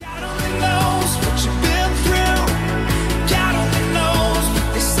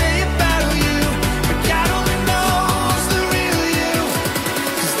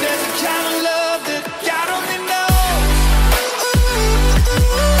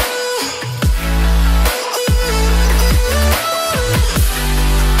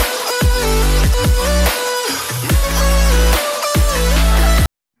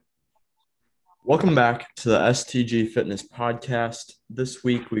Welcome back to the STG Fitness Podcast. This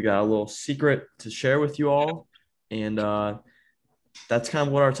week we got a little secret to share with you all, and that's kind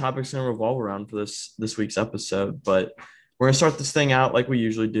of what our topic's going to revolve around for this week's episode. But we're going to start this thing out like we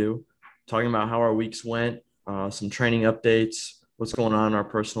usually do, talking about how our weeks went, some training updates, what's going on in our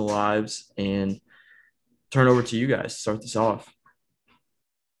personal lives, and turn it over to you guys to start this off.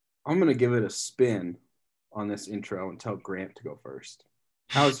 I'm going to give it a spin on this intro and tell Grant to go first.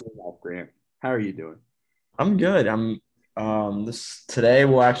 How's your life, Grant? How are you doing? I'm good. I'm this today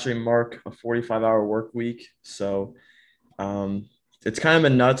will actually mark a 45-hour work week, so it's kind of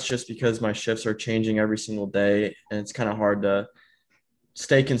been nuts just because my shifts are changing every single day, and it's kind of hard to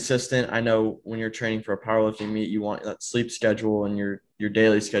stay consistent. I know when you're training for a powerlifting meet, you want that sleep schedule and your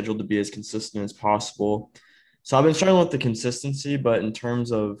daily schedule to be as consistent as possible. So I've been struggling with the consistency, but in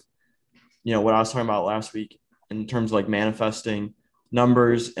terms of what I was talking about last week, in terms of like manifesting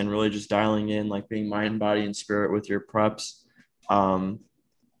numbers and really just dialing in, like being mind, body, and spirit with your preps. Um,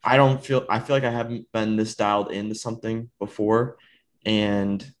 I feel like I haven't been this dialed into something before.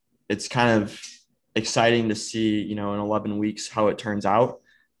 And it's kind of exciting to see, in 11 weeks how it turns out.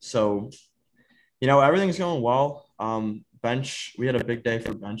 So, everything's going well. Bench, we had a big day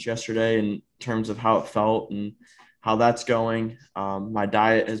for bench yesterday in terms of how it felt and how that's going. My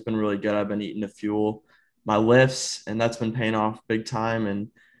diet has been really good. I've been eating to fuel my lifts, and that's been paying off big time. And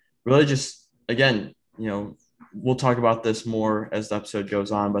really just, again, we'll talk about this more as the episode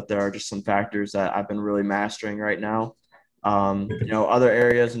goes on, but there are just some factors that I've been really mastering right now. Other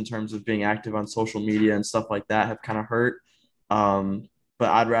areas in terms of being active on social media and stuff like that have kind of hurt. But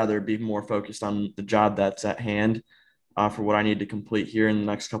I'd rather be more focused on the job that's at hand for what I need to complete here in the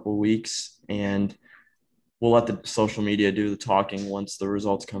next couple of weeks. And we'll let the social media do the talking once the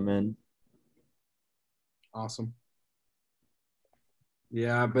results come in. Awesome.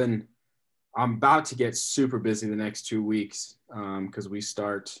 Yeah, I'm about to get super busy the next 2 weeks because we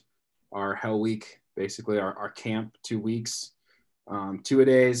start our Hell Week, basically our camp 2 weeks,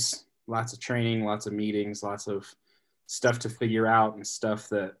 2-a-days, lots of training, lots of meetings, lots of stuff to figure out and stuff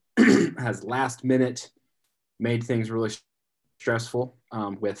that has last minute made things really stressful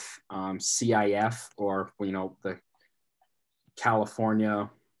with CIF or, the California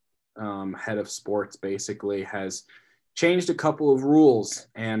head of sports basically has changed a couple of rules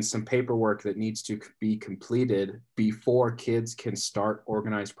and some paperwork that needs to be completed before kids can start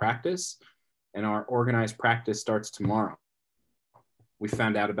organized practice. And our organized practice starts tomorrow. We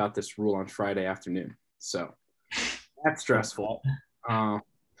found out about this rule on Friday afternoon. So that's stressful. So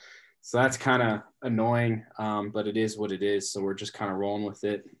that's kind of annoying, but it is what it is. So we're just kind of rolling with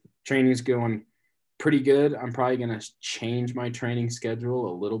it. Training's going pretty good. I'm probably going to change my training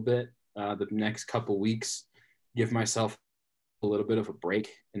schedule a little bit the next couple weeks, give myself a little bit of a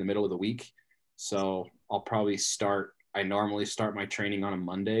break in the middle of the week. So I'll probably I normally start my training on a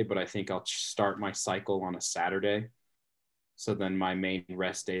Monday, but I think I'll start my cycle on a Saturday. So then my main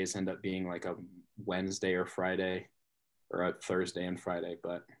rest days end up being like a Wednesday or Friday or a Thursday and Friday.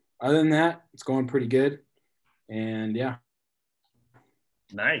 But other than that, it's going pretty good. And yeah.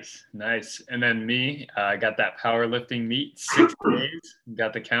 Nice. And then me, I got that powerlifting meet, 6 days,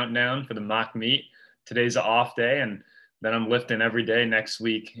 got the countdown for the mock meet. Today's an off day, and then I'm lifting every day next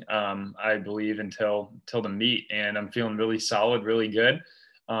week, I believe, until the meet. And I'm feeling really solid, really good.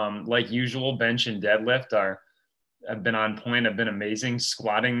 Like usual, bench and deadlift have been on point. I've been amazing.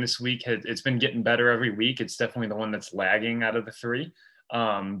 Squatting this week, it's been getting better every week. It's definitely the one that's lagging out of the three.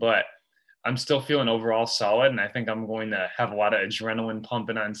 But I'm still feeling overall solid, and I think I'm going to have a lot of adrenaline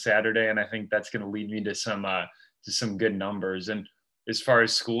pumping on Saturday, and I think that's going to lead me to some good numbers. And as far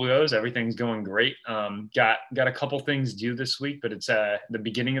as school goes, everything's going great. Got a couple things due this week, but it's the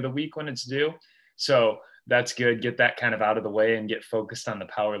beginning of the week when it's due, so that's good. Get that kind of out of the way and get focused on the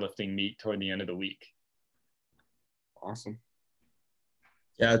powerlifting meet toward the end of the week. Awesome.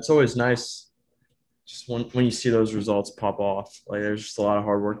 Yeah, it's always nice just when you see those results pop off. Like there's just a lot of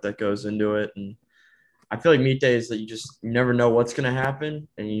hard work that goes into it, and I feel like meet days that you never know what's going to happen,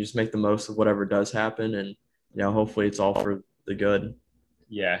 and you just make the most of whatever does happen, and hopefully it's all for the good.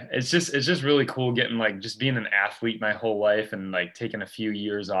 Yeah, it's just really cool getting just being an athlete my whole life and taking a few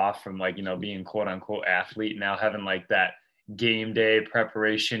years off from being quote unquote athlete, now having that game day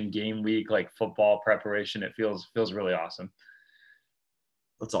preparation, game week, football preparation. It feels really awesome.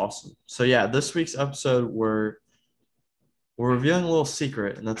 That's awesome. So yeah, this week's episode we're revealing a little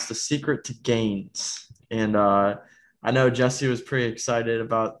secret, and that's the secret to Gainz. And I know Jesse was pretty excited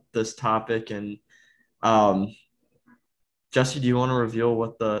about this topic, and Jesse, do you want to reveal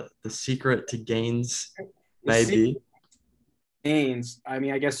what the secret to Gainz may be? Gainz, I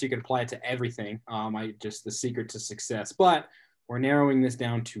mean, I guess you could apply it to everything. The secret to success, but we're narrowing this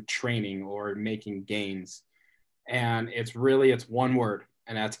down to training or making gains. And it's one word,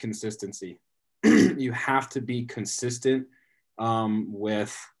 and that's consistency. You have to be consistent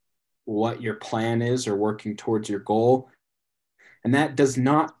with what your plan is or working towards your goal. And that does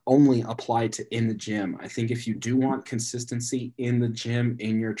not only apply to in the gym. I think if you do want consistency in the gym,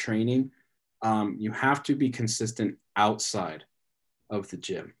 in your training, you have to be consistent outside of the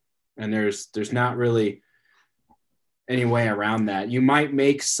gym. And there's not really any way around that. You might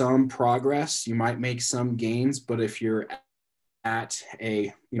make some progress, you might make some gains, but if you're at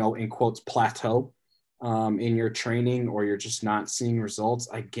a, in quotes, plateau in your training, or you're just not seeing results,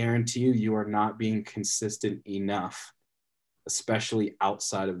 I guarantee you are not being consistent enough, especially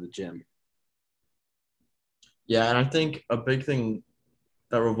outside of the gym. Yeah, and I think a big thing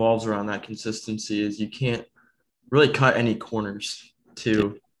that revolves around that consistency is you can't really cut any corners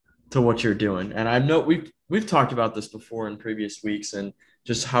to what you're doing. And I know we've talked about this before in previous weeks and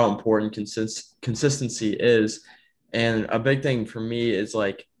just how important consistency is. And a big thing for me is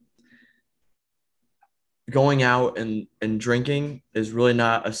like going out and drinking is really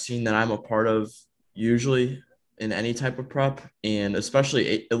not a scene that I'm a part of usually in any type of prep, and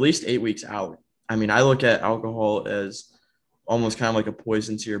especially at least 8 weeks out. I mean, I look at alcohol as almost kind of like a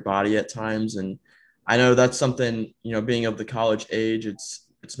poison to your body at times, and I know that's something, being of the college age, it's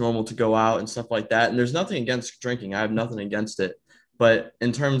normal to go out and stuff like that. And there's nothing against drinking. I have nothing against it. But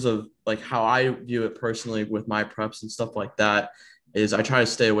in terms of like how I view it personally with my preps and stuff like that, is I try to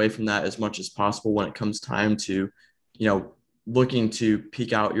stay away from that as much as possible when it comes time to, looking to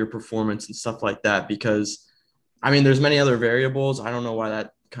peak out your performance and stuff like that. Because I mean, there's many other variables. I don't know why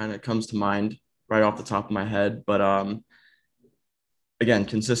that kind of comes to mind right off the top of my head, but again,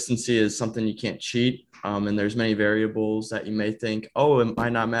 consistency is something you can't cheat. And there's many variables that you may think, oh, it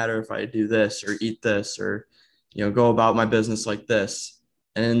might not matter if I do this or eat this or, go about my business like this.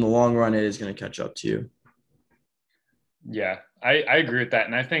 And in the long run, it is going to catch up to you. Yeah, I agree with that.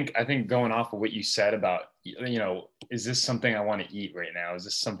 And I think going off of what you said about, is this something I want to eat right now? Is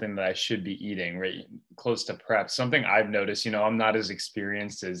this something that I should be eating right close to prep? Something I've noticed, I'm not as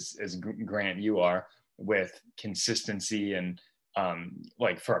experienced as Grant, you are, with consistency and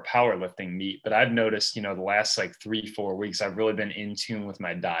like for a powerlifting meet, but I've noticed, the last like 3-4 weeks, I've really been in tune with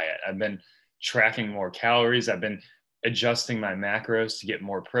my diet. I've been tracking more calories. I've been adjusting my macros to get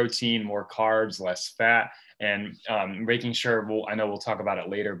more protein, more carbs, less fat, and making sure, I know we'll talk about it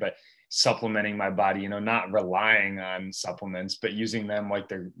later, but supplementing my body, not relying on supplements, but using them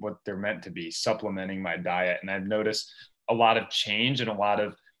like what they're meant to be, supplementing my diet. And I've noticed a lot of change and a lot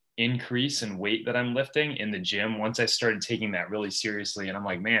of increase in weight that I'm lifting in the gym once I started taking that really seriously. And I'm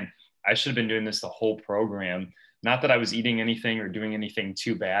like, man, I should have been doing this the whole program. Not that I was eating anything or doing anything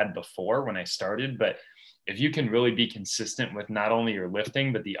too bad before when I started, but if you can really be consistent with not only your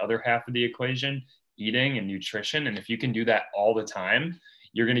lifting, but the other half of the equation, eating and nutrition, and if you can do that all the time,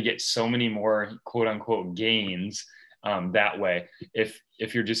 you're going to get so many more quote unquote gains that way. If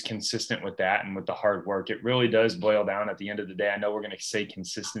you're just consistent with that and with the hard work, it really does boil down at the end of the day. I know we're going to say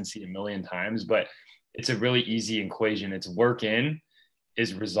consistency a million times, but it's a really easy equation. It's work in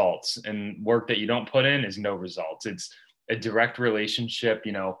is results, and work that you don't put in is no results. It's a direct relationship,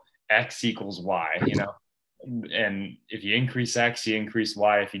 X equals Y, and if you increase X, you increase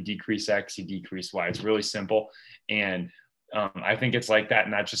Y. If you decrease X, you decrease Y. It's really simple. And I think it's like that,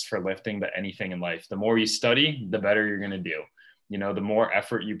 not just for lifting, but anything in life. The more you study, the better you're going to do. The more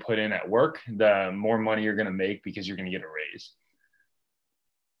effort you put in at work, the more money you're going to make because you're going to get a raise.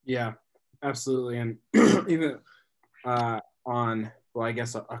 Yeah, absolutely. And even on, I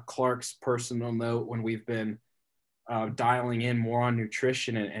guess a Clark's personal note, when we've been dialing in more on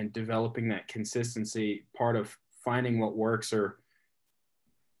nutrition and developing that consistency, part of finding what works, or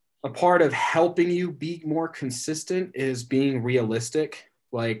a part of helping you be more consistent, is being realistic.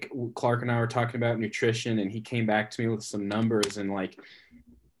 Like Clark and I were talking about nutrition, and he came back to me with some numbers, and like,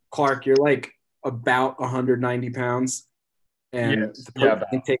 Clark, you're like about 190 pounds. And Yes. the protein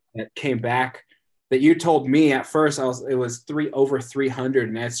intake that came back that you told me at first, it was over 300.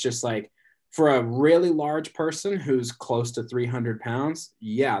 And that's just like, for a really large person who's close to 300 pounds,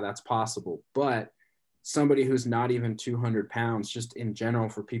 yeah, that's possible. But somebody who's not even 200 pounds, just in general,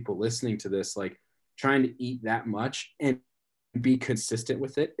 for people listening to this, like trying to eat that much and be consistent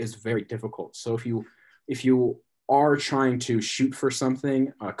with it is very difficult. So if you are trying to shoot for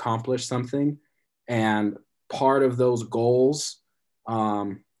something, accomplish something, and part of those goals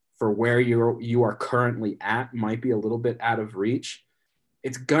for where you are currently at might be a little bit out of reach,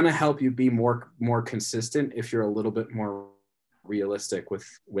 it's going to help you be more consistent if you're a little bit more realistic with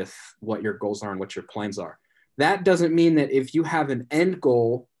what your goals are and what your plans are. That doesn't mean that if you have an end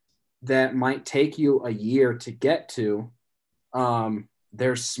goal that might take you a year to get to,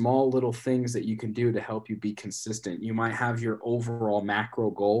 there's small little things that you can do to help you be consistent. You might have your overall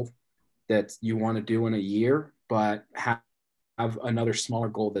macro goal that you want to do in a year, but have another smaller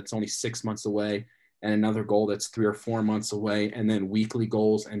goal that's only 6 months away, and another goal that's 3 or 4 months away, and then weekly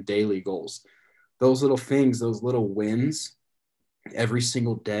goals and daily goals. Those little things, those little wins every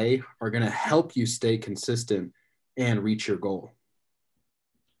single day are going to help you stay consistent and reach your goal.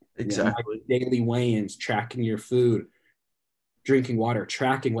 Exactly. Daily weigh-ins, tracking your food, drinking water,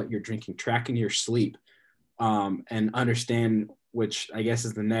 tracking what you're drinking, tracking your sleep, and understand, which I guess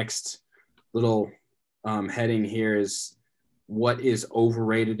is the next little heading here, is what is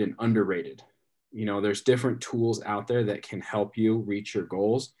overrated and underrated. There's different tools out there that can help you reach your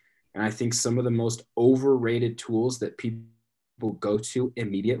goals. And I think some of the most overrated tools that people go to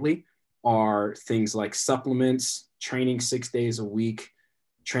immediately are things like supplements, training 6 days a week,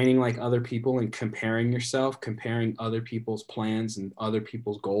 training like other people and comparing yourself, comparing other people's plans and other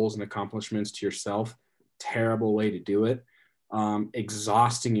people's goals and accomplishments to yourself. Terrible way to do it.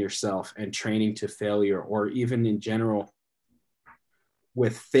 Exhausting yourself and training to failure, or even in general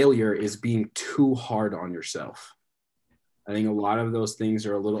with failure, is being too hard on yourself. I think a lot of those things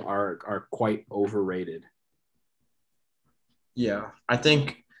are quite overrated. Yeah. I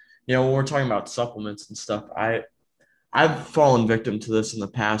think, when we're talking about supplements and stuff, I've fallen victim to this in the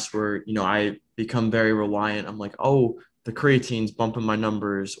past where, I become very reliant. I'm like, oh, the creatine's bumping my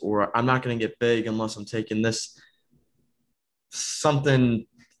numbers, or I'm not going to get big unless I'm taking this something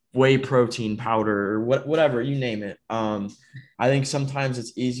whey protein powder or whatever, you name it. I think sometimes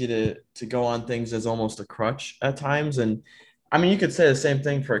it's easy to go on things as almost a crutch at times. And I mean, you could say the same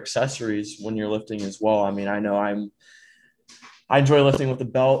thing for accessories when you're lifting as well. I mean, I know I enjoy lifting with the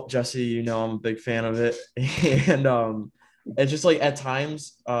belt. Jesse, I'm a big fan of it. And it's just like at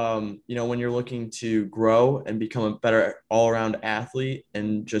times, when you're looking to grow and become a better all-around athlete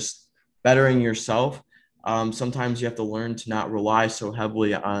and just bettering yourself, sometimes you have to learn to not rely so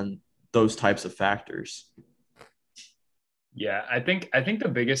heavily on those types of factors. Yeah, I think the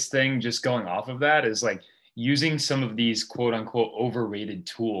biggest thing just going off of that is like using some of these quote unquote overrated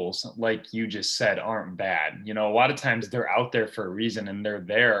tools, like you just said, aren't bad. A lot of times they're out there for a reason, and they're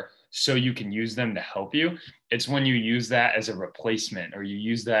there so you can use them to help you. It's when you use that as a replacement, or you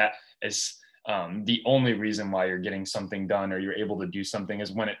use that as the only reason why you're getting something done or you're able to do something,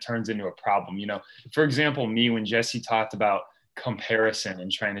 is when it turns into a problem. For example, me, when Jesse talked about comparison and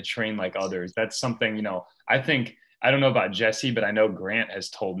trying to train like others, that's something, I think, I don't know about Jesse, but I know Grant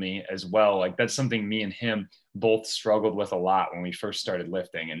has told me as well. Like that's something me and him both struggled with a lot when we first started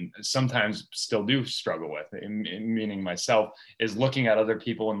lifting, and sometimes still do struggle with, meaning myself, is looking at other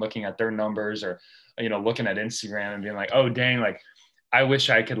people and looking at their numbers, or, looking at Instagram and being like, oh, dang, like I wish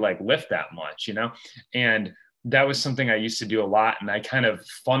I could like lift that much, and that was something I used to do a lot. And I kind of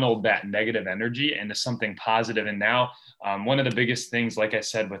funneled that negative energy into something positive. And now one of the biggest things, like I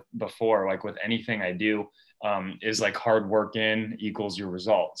said before, like with anything I do, is like hard work in equals your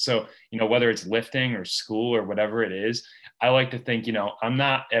result. So, whether it's lifting or school or whatever it is, I like to think, I'm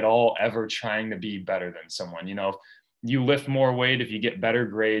not at all ever trying to be better than someone. If you lift more weight, if you get better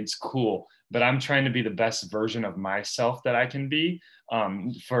grades, cool. But I'm trying to be the best version of myself that I can be,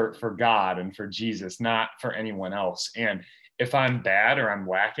 for God and for Jesus, not for anyone else. And if I'm bad or I'm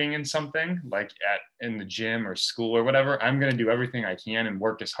lacking in something, like in the gym or school or whatever, I'm going to do everything I can and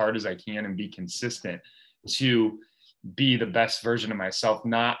work as hard as I can and be consistent to be the best version of myself,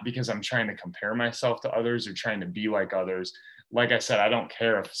 not because I'm trying to compare myself to others or trying to be like others. Like I said, I don't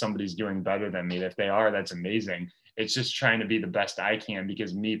care if somebody's doing better than me. If they are, that's amazing. It's just trying to be the best I can,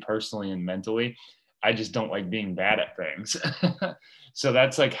 because me personally and mentally, I just don't like being bad at things. So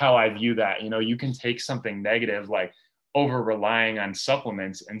that's like how I view that. You can take something negative, like over relying on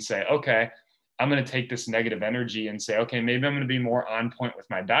supplements, and say, okay, I'm going to take this negative energy and say, okay, maybe I'm going to be more on point with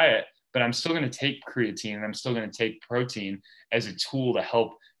my diet, but I'm still going to take creatine and I'm still going to take protein as a tool to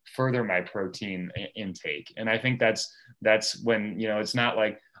help further my protein intake. And I think that's when, it's not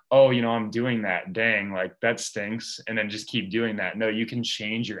like, oh, I'm doing that, dang, like that stinks, and then just keep doing that. No, you can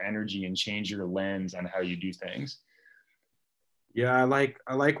change your energy and change your lens on how you do things. Yeah, I like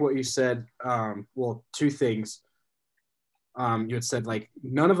what you said. Well, two things. You had said, like,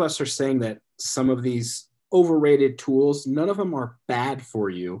 none of us are saying that some of these overrated tools, none of them are bad for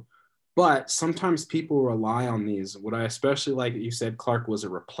you. But sometimes people rely on these. What I especially like that you said, Clark, was a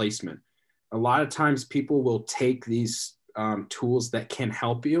replacement. A lot of times people will take these tools that can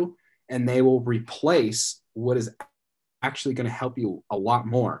help you, and they will replace what is actually going to help you a lot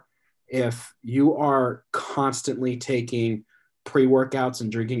more. If you are constantly taking pre-workouts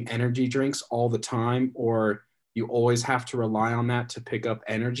and drinking energy drinks all the time, or you always have to rely on that to pick up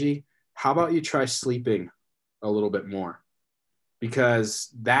energy, how about you try sleeping a little bit more? Because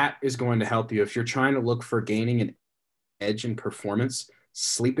that is going to help you. If you're trying to look for gaining an edge in performance,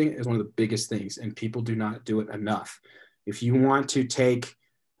 sleeping is one of the biggest things, and people do not do it enough. If you want to take,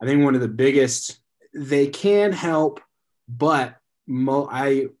 I think one of the biggest, they can help, but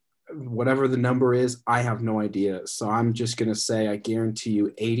whatever the number is, I have no idea. So I'm just going to say, I guarantee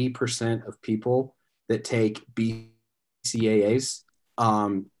you 80% of people that take BCAAs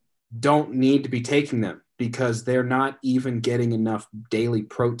don't need to be taking them, because they're not even getting enough daily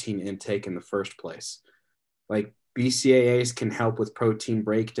protein intake in the first place. Like, BCAAs can help with protein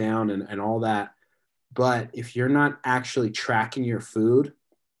breakdown and all that. But if you're not actually tracking your food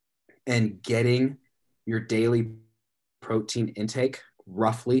and getting your daily protein intake,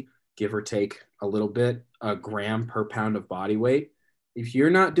 roughly, give or take a little bit, a gram per pound of body weight, if you're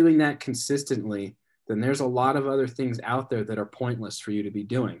not doing that consistently, then there's a lot of other things out there that are pointless for you to be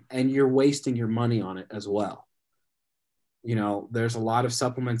doing. And you're wasting your money on it as well. You know, there's a lot of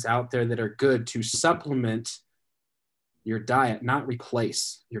supplements out there that are good to supplement your diet, not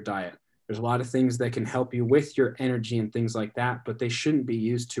replace your diet. There's a lot of things that can help you with your energy and things like that, but they shouldn't be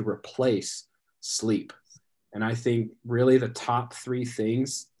used to replace sleep. And I think really the top 3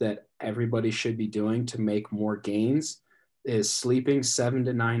 things that everybody should be doing to make more gains is sleeping 7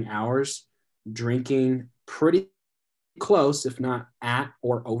 to 9 hours, drinking pretty close, if not at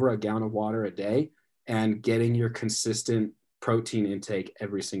or over a gallon of water a day, and getting your consistent protein intake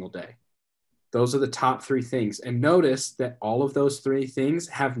every single day. Those are the top 3 things. And notice that all of those 3 things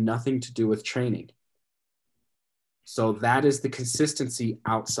have nothing to do with training. So that is the consistency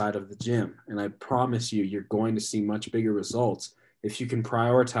outside of the gym. And I promise you, you're going to see much bigger results if you can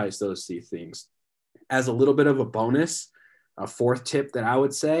prioritize those 3 things. As a little bit of a bonus, a 4th tip that I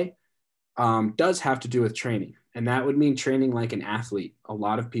would say does have to do with training. And that would mean training like an athlete. A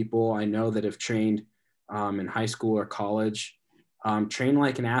lot of people I know that have trained in high school or college, train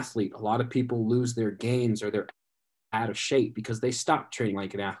like an athlete. A lot of people lose their gains or they're out of shape because they stop training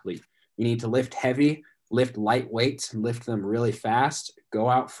like an athlete. You need to lift heavy, lift light weights, lift them really fast, go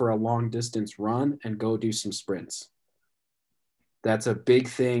out for a long distance run, and go do some sprints. That's a big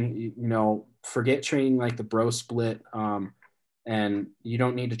thing. You know, forget training like the bro split. And you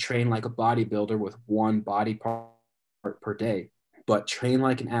don't need to train like a bodybuilder with one body part per day, but train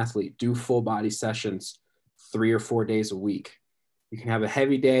like an athlete. Do full body sessions 3 or 4 days a week. You can have a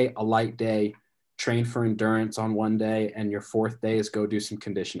heavy day, a light day, train for endurance on one day, and your 4th day is go do some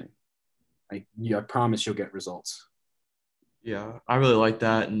conditioning. I promise you'll get results. Yeah, I really like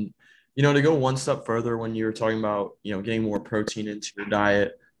that. And, you know, to go one step further, when you were talking about, you know, getting more protein into your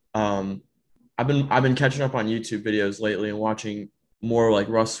diet, I've been catching up on YouTube videos lately and watching more like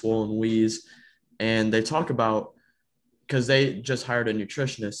Russ Swole and Wheeze, and they talk about, because they just hired a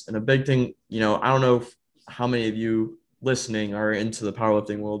nutritionist, and a big thing, you know, I don't know how many of you listening are into the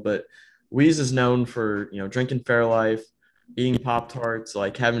powerlifting world, but Wheeze is known for, you know, drinking Fairlife, eating Pop-Tarts,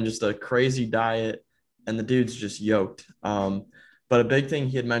 like having just a crazy diet, and the dude's just yoked. But a big thing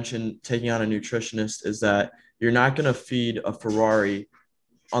he had mentioned taking on a nutritionist is that you're not going to feed a Ferrari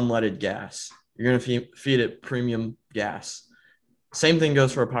unleaded gas. You're going to feed it premium gas. Same thing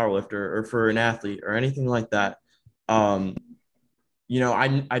goes for a powerlifter or for an athlete or anything like that. You know,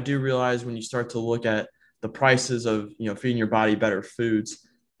 I do realize when you start to look at the prices of, you know, feeding your body better foods,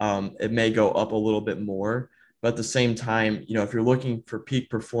 it may go up a little bit more. But at the same time, you know, if you're looking for peak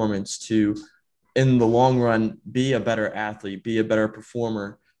performance to, in the long run, be a better athlete, be a better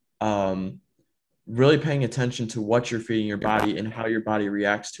performer, really paying attention to what you're feeding your body and how your body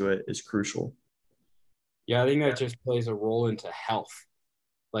reacts to it is crucial. Yeah, I think that just plays a role into health,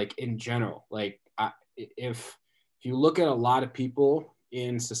 like in general. Like if you look at a lot of people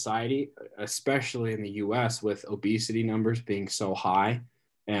in society, especially in the US with obesity numbers being so high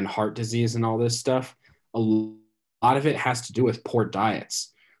and heart disease and all this stuff, a lot of it has to do with poor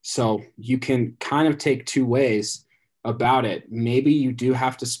diets. So you can kind of take 2 ways about it. Maybe you do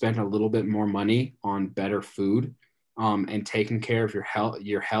have to spend a little bit more money on better food and taking care of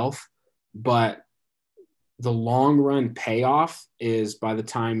your health. But the long run payoff is by the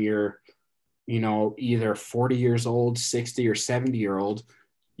time you're, you know, either 40 years old, 60 or 70-year-old,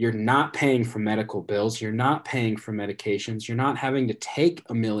 you're not paying for medical bills. You're not paying for medications. You're not having to take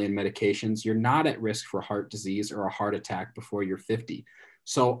a million medications. You're not at risk for heart disease or a heart attack before you're 50.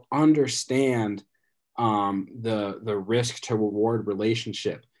 So understand the risk to reward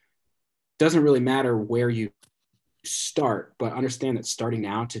relationship. Doesn't really matter where you start, but understand that starting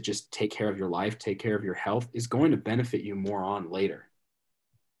now to just take care of your life, take care of your health is going to benefit you more on later.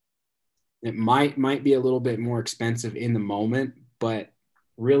 It might be a little bit more expensive in the moment, but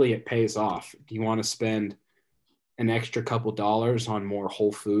really it pays off. Do you want to spend an extra couple dollars on more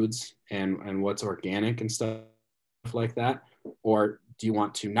whole foods and what's organic and stuff like that? Or do you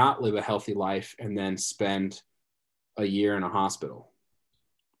want to not live a healthy life and then spend a year in a hospital?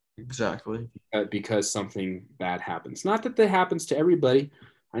 Exactly. Because something bad happens. Not that that happens to everybody.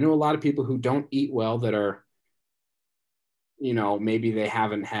 I know a lot of people who don't eat well that are, maybe they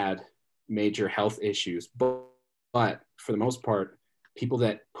haven't had major health issues, but for the most part, people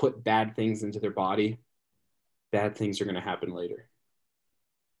that put bad things into their body, bad things are going to happen later.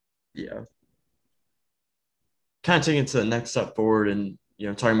 Yeah. Kind of taking it to the next step forward and,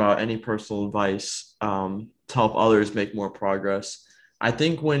 talking about any personal advice to help others make more progress. I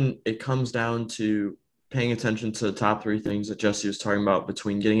think when it comes down to paying attention to the top three things that Jesse was talking about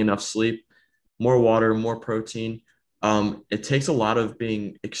between getting enough sleep, more water, more protein, it takes a lot of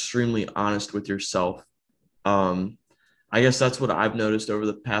being extremely honest with yourself. Um, I guess that's what I've noticed over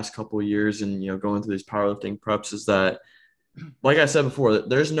the past couple of years and, going through these powerlifting preps is that, like I said before,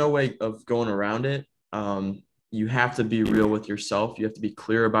 there's no way of going around it. You have to be real with yourself. You have to be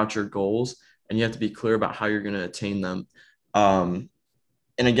clear about your goals and you have to be clear about how you're going to attain them. Um,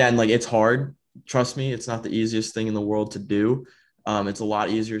 and again, like it's hard. Trust me, it's not the easiest thing in the world to do. It's a lot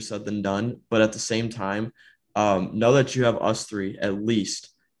easier said than done. But at the same time, know that you have us three at least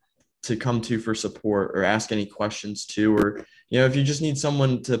to come to for support or ask any questions to, or if you just need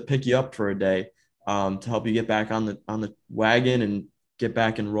someone to pick you up for a day, to help you get back on the wagon and get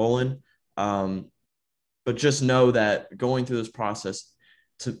back and rolling. But just know that going through this process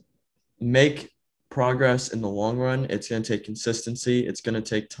to make progress in the long run, it's going to take consistency, it's going to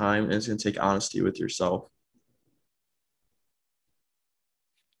take time, and it's going to take honesty with yourself.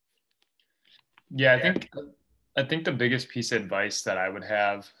 Yeah, I think the biggest piece of advice that I would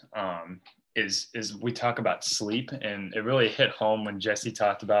have is we talk about sleep, and it really hit home when Jesse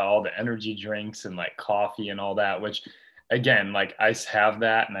talked about all the energy drinks and like coffee and all that, which again, like I have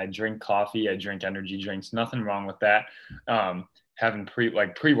that and I drink coffee, I drink energy drinks, nothing wrong with that. Having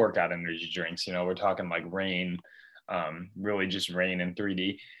pre-workout energy drinks, we're talking like Rain, really just Rain in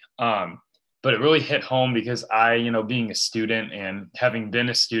 3D. But it really hit home because being a student and having been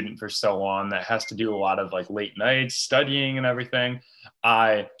a student for so long, that has to do a lot of like late nights studying and everything.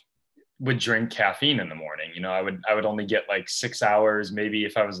 I would drink caffeine in the morning. I would only get like 6 hours, maybe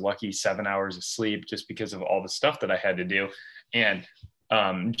if I was lucky, 7 hours of sleep, just because of all the stuff that I had to do. And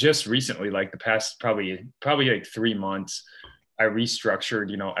just recently, like the past probably like 3 months, I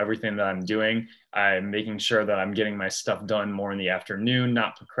restructured, everything that I'm doing. I'm making sure that I'm getting my stuff done more in the afternoon,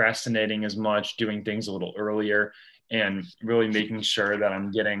 not procrastinating as much, doing things a little earlier, and really making sure that I'm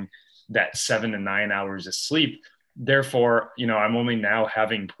getting that 7 to 9 hours of sleep. Therefore, I'm only now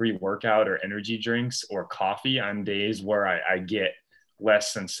having pre-workout or energy drinks or coffee on days where I get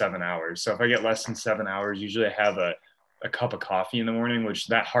less than 7 hours. So if I get less than 7 hours, usually I have a cup of coffee in the morning, which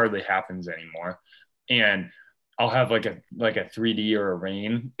that hardly happens anymore. And I'll have like a 3D or a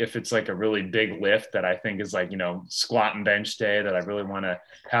Rain if it's like a really big lift that I think is like, squat and bench day that I really want to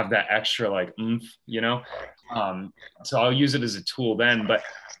have that extra like oomph. So I'll use it as a tool then. But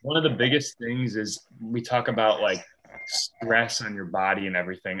one of the biggest things is we talk about like stress on your body and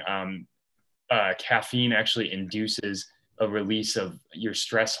everything. Caffeine actually induces a release of your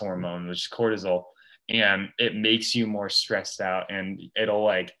stress hormone, which is cortisol, and it makes you more stressed out, and it'll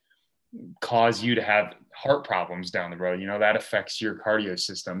like cause you to have heart problems down the road. That affects your cardio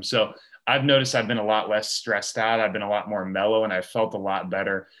system. So I've noticed I've been a lot less stressed out. I've been a lot more mellow, and I felt a lot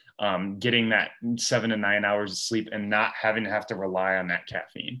better getting that 7 to 9 hours of sleep and not having to have to rely on that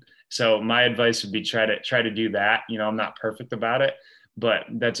caffeine. So my advice would be try to do that. I'm not perfect about it, but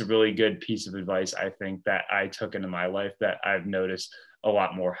that's a really good piece of advice, I think, that I took into my life that I've noticed a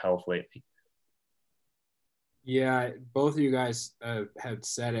lot more health lately. Yeah, both of you guys had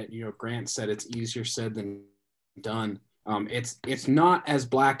said it. Grant said it's easier said than done. It's not as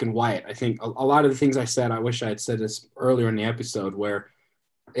black and white. I think a lot of the things I said, I wish I had said this earlier in the episode, where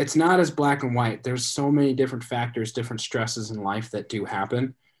it's not as black and white. There's so many different factors, different stresses in life that do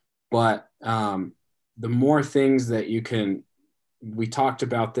happen. But the more things that you can, we talked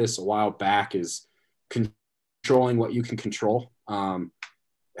about this a while back, is controlling what you can control.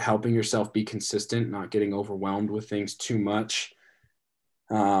 Helping yourself be consistent, not getting overwhelmed with things too much.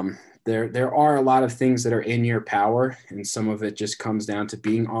 There are a lot of things that are in your power, and some of it just comes down to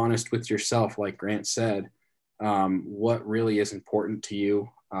being honest with yourself, like Grant said. What really is important to you?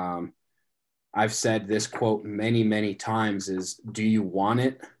 I've said this quote many, many times is, do you want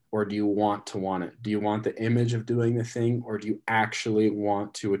it or do you want to want it? Do you want the image of doing the thing, or do you actually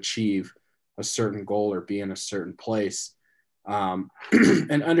want to achieve a certain goal or be in a certain place? And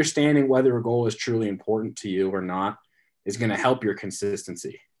understanding whether a goal is truly important to you or not is going to help your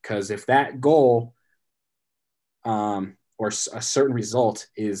consistency. Because if that goal or a certain result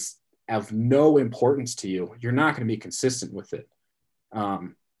is of no importance to you, you're not going to be consistent with it.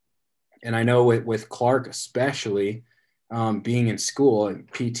 And I know with Clark, especially being in school and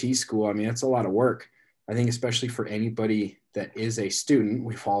PT school, I mean, it's a lot of work. I think especially for anybody that is a student,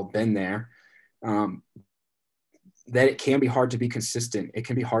 we've all been there, that it can be hard to be consistent. It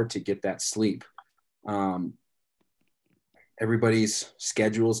can be hard to get that sleep. Everybody's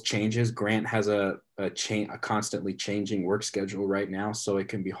schedules changes. Grant has a constantly changing work schedule right now, so it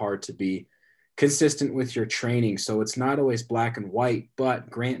can be hard to be consistent with your training. So it's not always black and white, but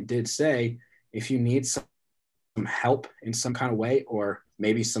Grant did say, if you need some help in some kind of way, or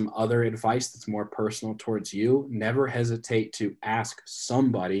maybe some other advice that's more personal towards you, never hesitate to ask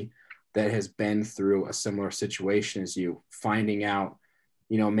somebody that has been through a similar situation as you, finding out,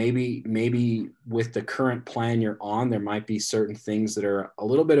 you know, maybe with the current plan you're on, there might be certain things that are a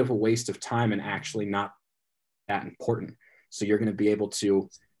little bit of a waste of time and actually not that important. So you're going to be able to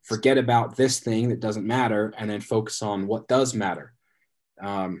forget about this thing that doesn't matter and then focus on what does matter.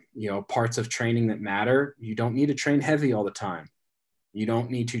 You know, parts of training that matter. You don't need to train heavy all the time. You don't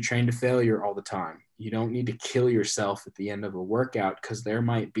need to train to failure all the time. You don't need to kill yourself at the end of a workout, because there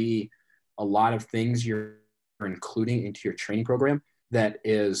might be a lot of things you're including into your training program that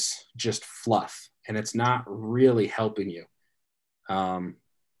is just fluff and it's not really helping you. I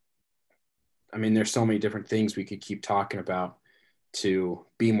mean, there's so many different things we could keep talking about to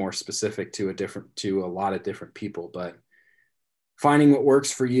be more specific to a lot of different people, but finding what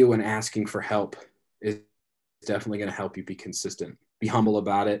works for you and asking for help is definitely going to help you be consistent. Be humble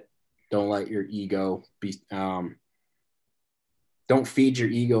about it. Don't let your ego don't feed your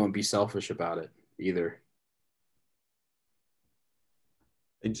ego and be selfish about it either.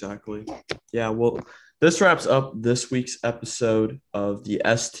 Exactly. Yeah, well, this wraps up this week's episode of the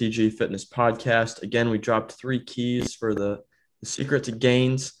STG Fitness Podcast. Again, we dropped 3 keys for the secret to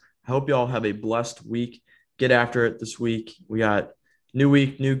Gainz. I hope you all have a blessed week. Get after it this week. We got new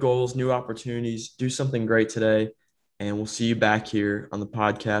week, new goals, new opportunities. Do something great today, and we'll see you back here on the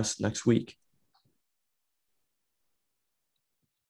podcast next week.